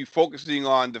we should be focusing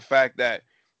on the fact that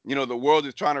the world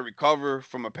is trying to recover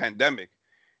from a pandemic,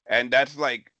 and that's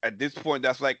like at this point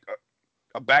that's like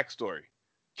a backstory.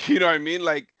 You know what I mean?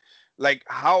 Like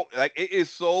how like it is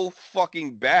so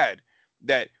fucking bad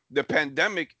that the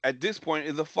pandemic at this point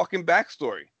is a fucking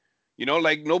backstory.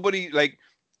 Like nobody like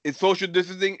it's social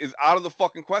distancing is out of the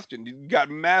fucking question. You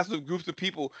got massive groups of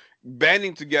people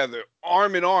banding together,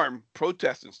 arm in arm,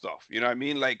 protesting stuff. You know what I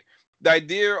mean? Like the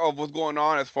idea of what's going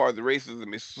on as far as the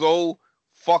racism is so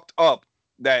fucked up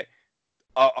that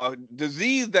a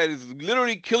disease that is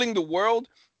literally killing the world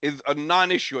is a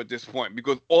non-issue at this point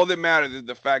because all that matters is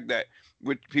the fact that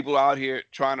with people out here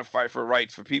trying to fight for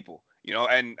rights for people,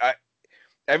 and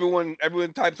everyone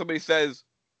time somebody says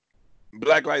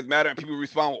Black Lives Matter and people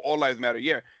respond with all lives matter.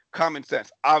 Yeah, common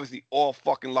sense. Obviously, all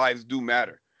fucking lives do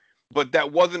matter. But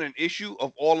that wasn't an issue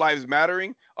of all lives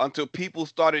mattering until people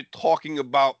started talking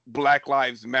about Black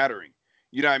Lives Mattering.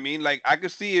 You know what I mean? Like, I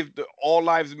could see if the all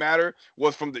lives matter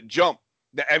was from the jump,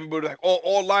 that everybody was like, oh,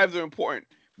 all lives are important.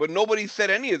 But nobody said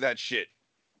any of that shit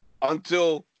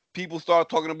until people started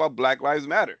talking about Black Lives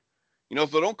Matter.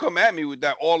 So don't come at me with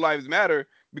that all lives matter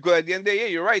because at the end of the day, yeah,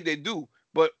 you're right, they do.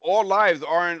 But all lives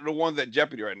aren't the ones at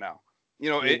jeopardy right now.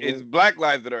 It's Black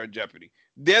lives that are in jeopardy.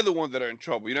 They're the ones that are in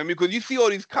trouble. You know what I mean? Because you see all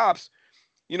these cops,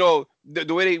 the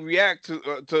way they react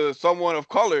to someone of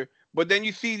color, but then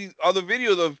you see these other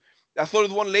videos of, I saw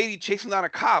this one lady chasing down a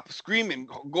cop, screaming,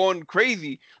 going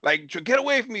crazy, like, get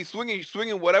away from me,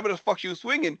 swinging whatever the fuck she was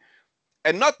swinging,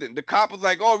 and nothing. The cop was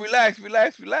like, oh, relax,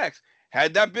 relax, relax.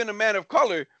 Had that been a man of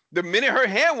color, the minute her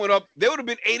hand went up, there would have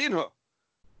been 8 in her.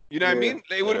 You know what I mean?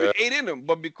 They would have been 8 in them,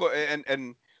 but because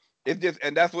and It's just,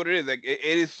 and that's what it is. Like it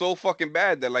is so fucking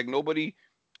bad that like nobody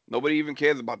even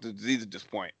cares about the disease at this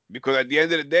point. Because at the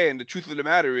end of the day, and the truth of the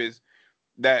matter is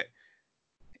that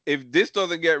if this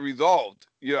doesn't get resolved,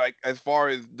 you know, like as far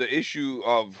as the issue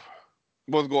of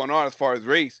what's going on as far as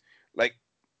race, like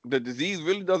the disease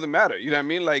really doesn't matter. You know what I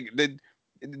mean? Like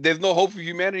there's no hope for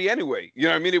humanity anyway. You know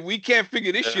what I mean? If we can't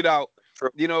figure this shit out,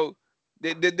 you know,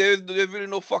 there's really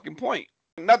no fucking point.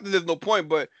 Not that there's no point,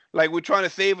 but like we're trying to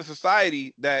save a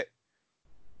society that,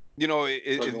 you know,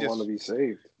 it doesn't just want to be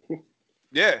saved.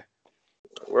 Yeah.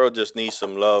 The world just needs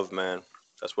some love, man.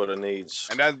 That's what it needs.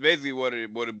 And that's basically what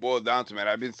it boils down to, man.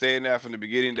 I've been saying that from the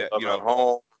beginning. That love at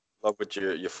home, love with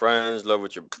your friends, love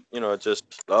with your, you know,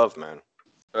 just love, man.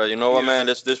 You know what, man?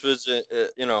 This was,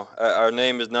 you know, our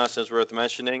name is Nonsense Worth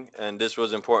Mentioning, and this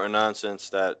was important nonsense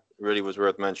that really was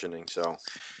worth mentioning. So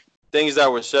things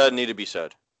that were said need to be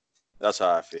said. That's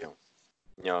how I feel.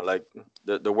 You know, like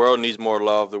the world needs more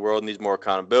love. The world needs more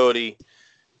accountability.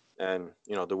 And,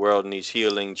 you know, the world needs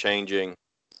healing, changing.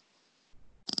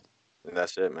 And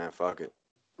that's it, man. Fuck it.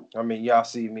 I mean, y'all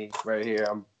see me right here.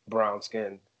 I'm brown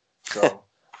skinned. So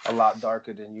a lot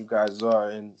darker than you guys are.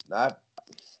 And I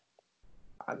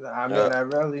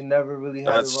really never really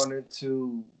had to run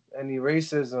into any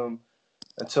racism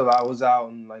until I was out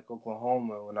in like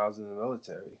Oklahoma when I was in the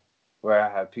military, where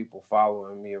I had people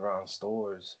following me around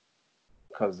stores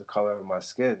because of the color of my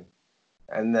skin.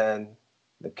 And then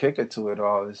the kicker to it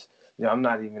all is, you know, I'm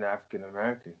not even African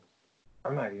American.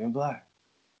 I'm not even black.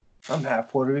 I'm half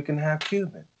Puerto Rican, half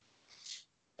Cuban.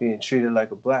 Being treated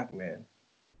like a black man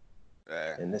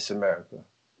in this America.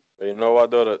 But you know what,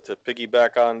 though, to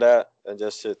piggyback on that and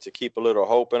just to keep a little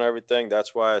hope and everything,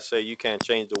 that's why I say you can't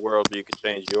change the world, but you can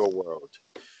change your world.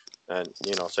 And,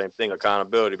 you know, same thing,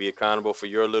 accountability. Be accountable for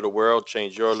your little world,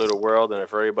 change your little world. And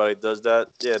if everybody does that,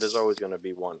 yeah, there's always going to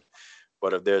be one.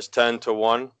 But if there's 10 to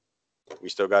 1, we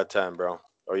still got 10, bro.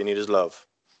 All you need is love.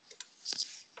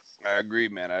 I agree,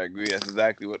 man. I agree. That's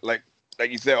exactly what, like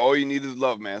you said, all you need is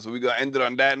love, man. So we're going to end it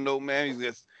on that note, man. You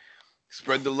just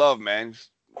spread the love, man.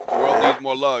 The world needs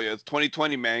more love. Yeah, it's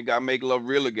 2020, man. Got to make love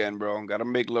real again, bro. Got to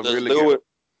make love real again.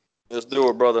 Let's do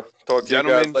it, brother. Talk to you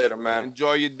guys later, man.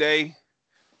 Enjoy your day.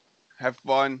 Have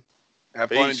fun.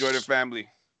 Enjoy the family.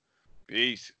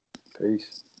 Peace.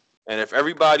 And if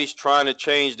everybody's trying to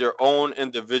change their own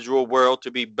individual world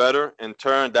to be better, in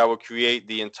turn, that will create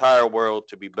the entire world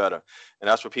to be better. And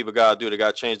that's what people got to do. They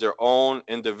got to change their own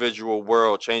individual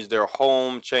world, change their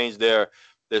home, change their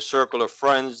circle of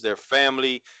friends, their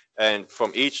family, and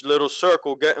from each little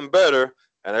circle getting better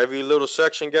and every little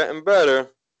section getting better.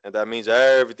 And that means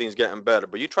everything's getting better.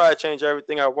 But you try to change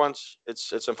everything at once,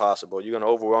 it's impossible. You're going to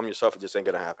overwhelm yourself. It just ain't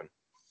going to happen.